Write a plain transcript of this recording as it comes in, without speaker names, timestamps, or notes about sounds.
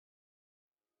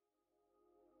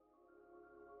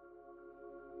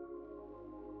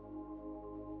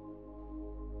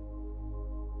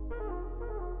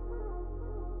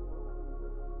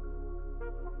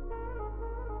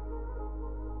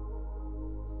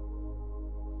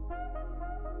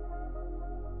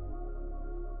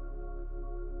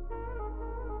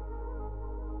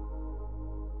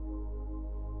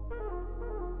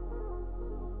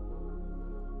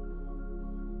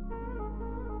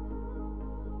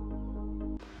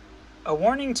A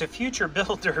warning to future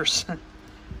builders.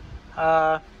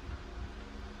 That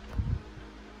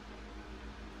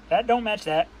don't match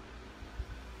that.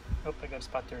 Oh, I got a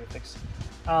spot there to fix.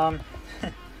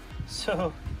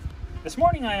 So, this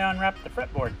morning I unwrapped the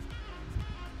fretboard.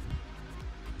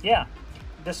 Yeah,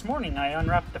 this morning I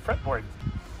unwrapped the fretboard.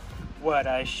 What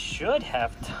I should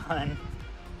have done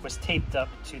was taped up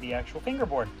to the actual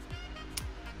fingerboard.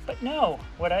 But no,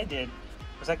 what I did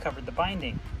was I covered the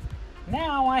binding.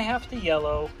 Now I have to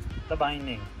yellow the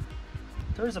binding.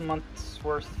 There's a month's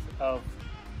worth of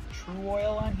True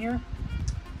Oil on here.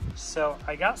 So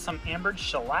I got some ambered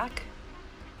shellac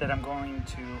that I'm going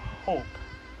to hope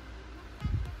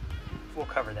will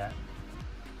cover that.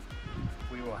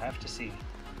 We will have to see.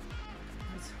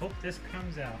 Let's hope this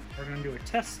comes out. We're going to do a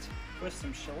test with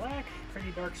some shellac.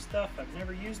 Pretty dark stuff. I've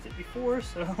never used it before,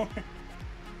 so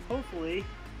hopefully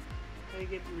I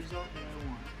get the result that I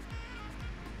want.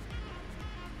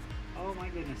 Oh my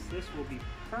goodness, this will be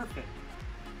perfect.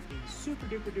 Being super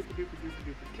duper duper duper duper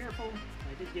duper careful.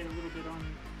 I did get a little bit on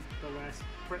the last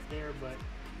fret there, but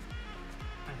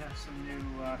I have some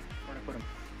new, where'd I put them?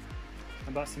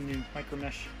 I bought some new micro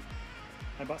mesh.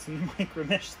 I bought some new micro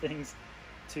mesh things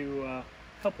to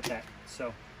help with that.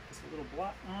 So, just a little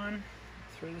blot on.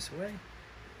 Throw this away.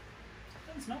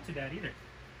 Doesn't smell too bad either.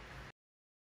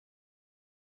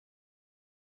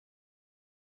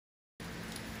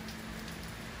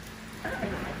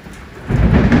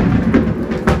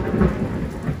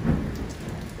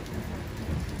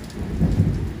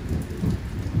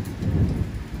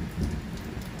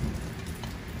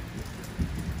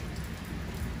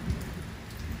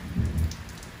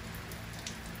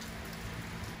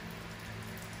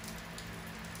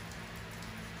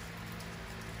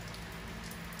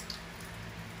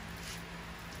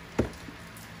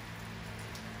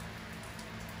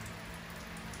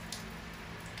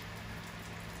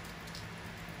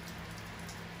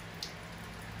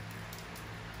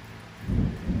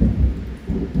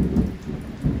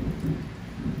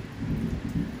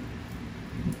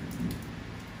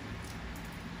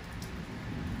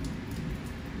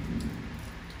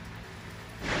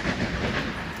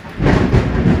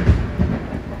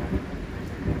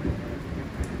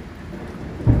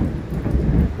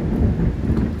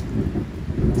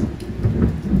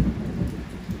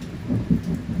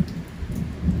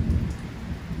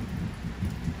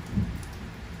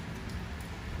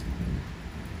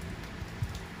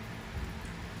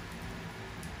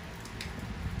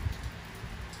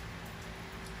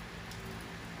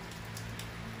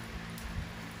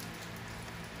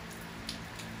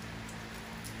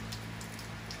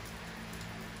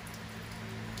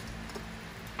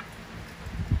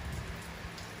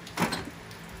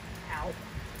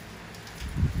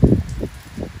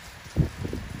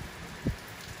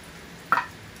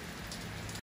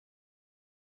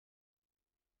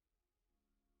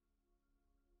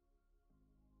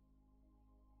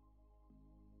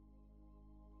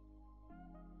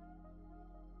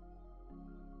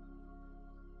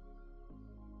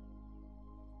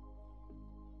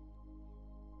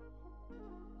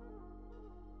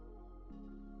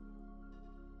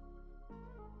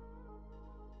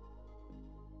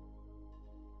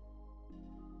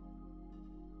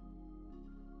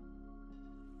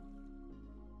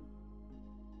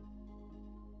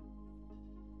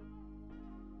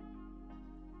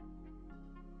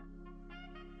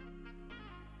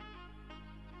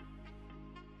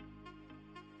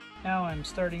 Now I'm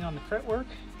starting on the fretwork.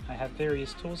 I have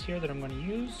various tools here that I'm going to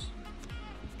use.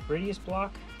 Radius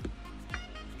block,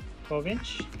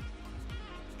 12-inch.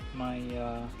 My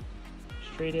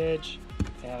straight edge.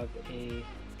 I have a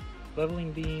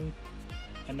leveling beam,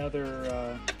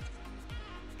 another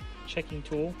checking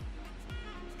tool.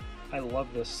 I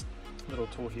love this little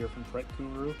tool here from Fret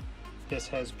Guru. This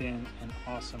has been an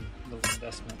awesome little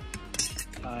investment.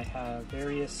 I have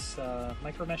various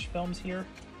micro mesh films here.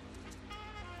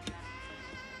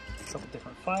 A couple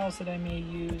different files that I may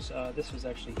use. This was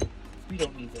actually, we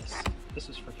don't need this. This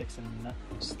is for fixing the nut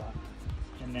slot.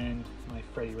 And then my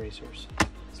fret erasers.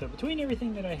 So between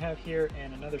everything that I have here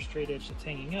and another straight edge that's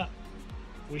hanging up,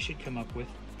 we should come up with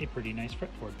a pretty nice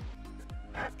fretboard.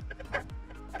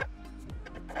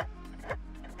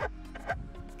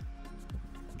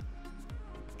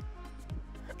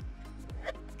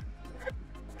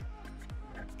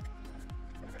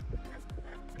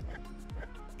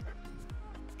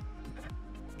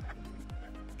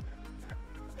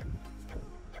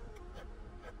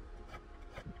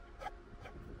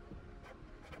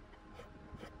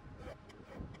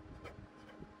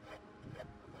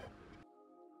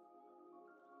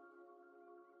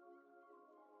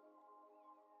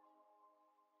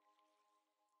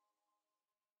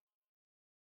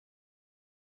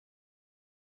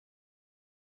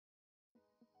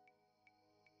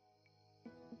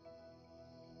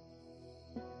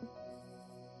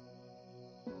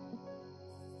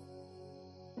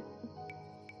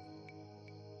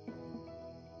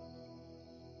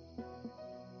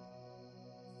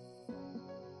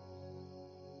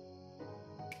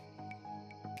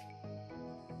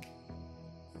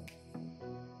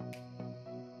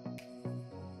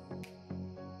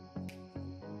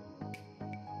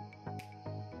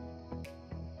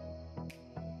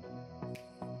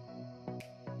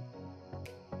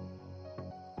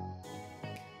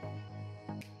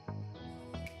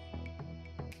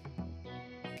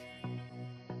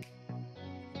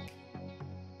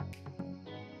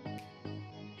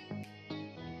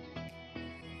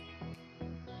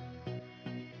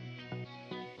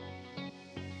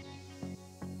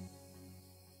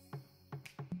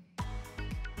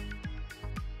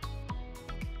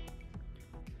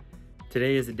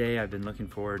 Today is a day I've been looking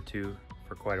forward to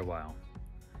for quite a while.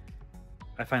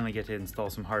 I finally get to install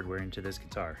some hardware into this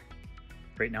guitar.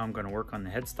 Right now I'm going to work on the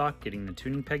headstock, getting the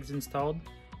tuning pegs installed.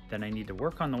 Then I need to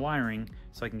work on the wiring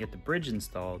so I can get the bridge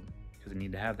installed, because I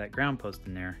need to have that ground post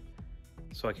in there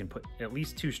so I can put at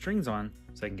least 2 strings on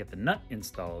so I can get the nut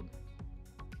installed,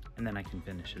 and then I can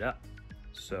finish it up.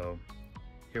 So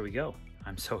here we go.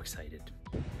 I'm so excited.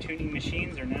 Tuning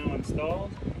machines are now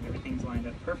installed and everything's lined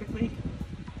up perfectly.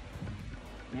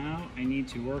 Now I need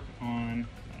to work on,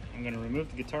 I'm going to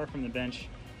remove the guitar from the bench,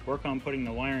 work on putting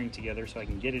the wiring together so I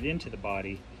can get it into the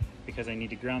body, because I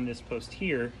need to ground this post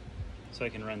here so I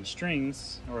can run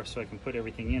strings, or so I can put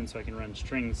everything in so I can run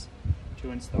strings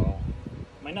to install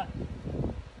my nut.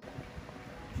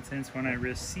 And since when I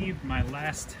received my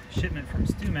last shipment from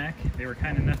StewMac, they were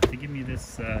kind enough to give me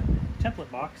this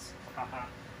template box.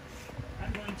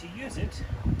 I'm going to use it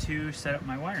to set up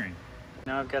my wiring.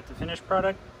 Now I've got the finished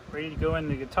product ready to go in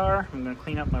the guitar. I'm going to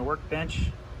clean up my workbench,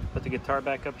 put the guitar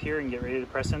back up here, and get ready to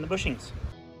press in the bushings.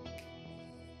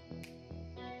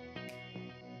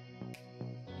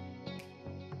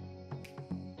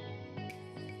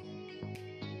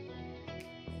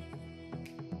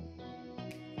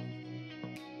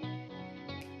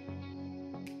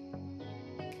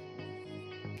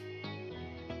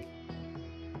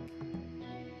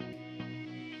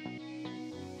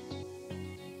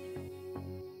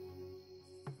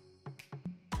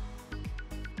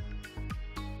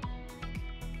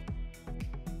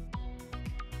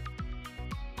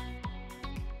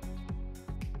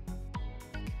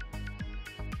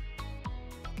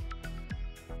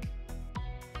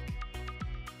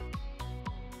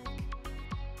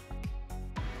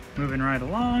 Moving right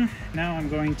along, now I'm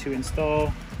going to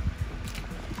install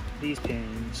these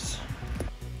pins.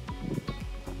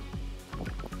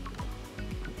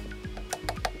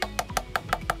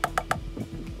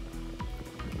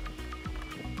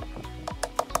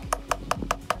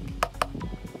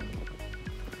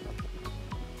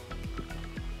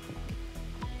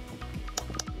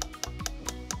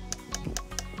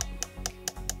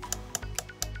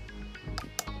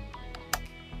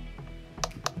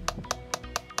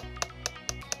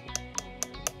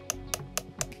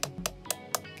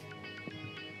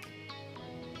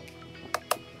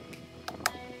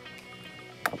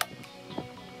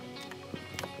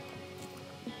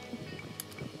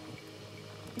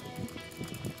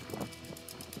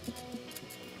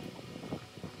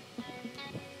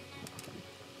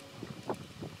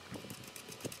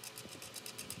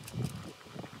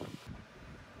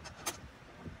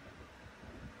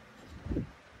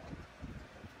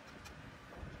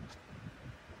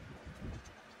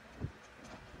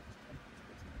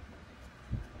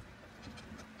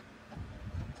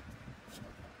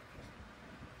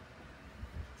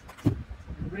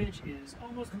 The bridge is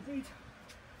almost complete.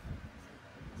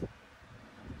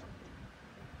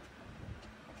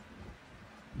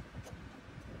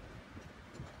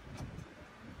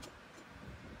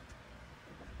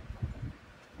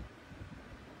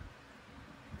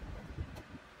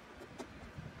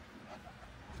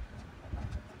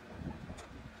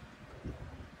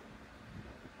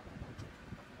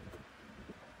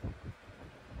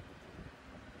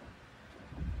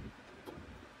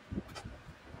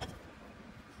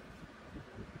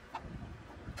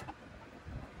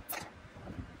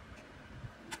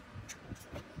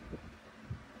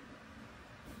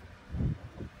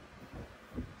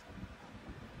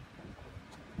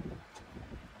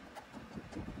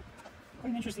 Quite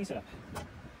an interesting setup.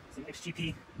 It's an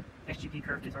XGP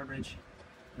curved guitar bridge,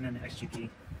 and then the XGP,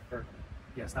 or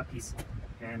yeah, stop piece,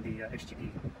 and the XGP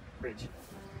bridge.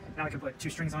 Now I can put 2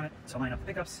 strings on it to line up the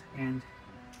pickups and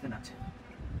the nut.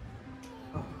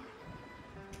 Oh,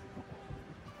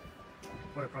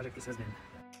 what a project this has been.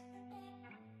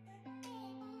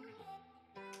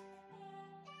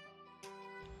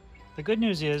 The good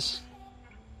news is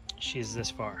she's this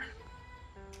far.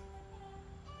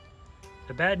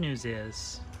 The bad news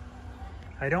is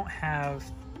I don't have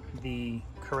the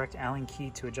correct Allen key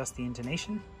to adjust the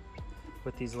intonation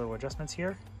with these little adjustments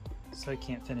here, so I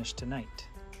can't finish tonight.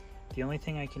 The only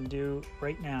thing I can do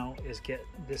right now is get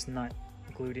this nut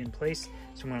glued in place.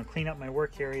 So I'm going to clean up my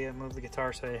work area, move the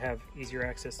guitar so I have easier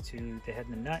access to the head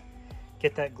and the nut,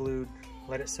 get that glued,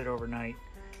 let it sit overnight,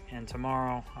 and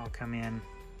tomorrow I'll come in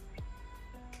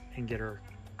and get her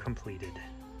completed.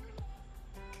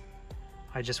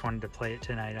 I just wanted to play it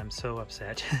tonight. I'm so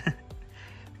upset.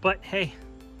 But hey,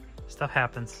 stuff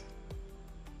happens.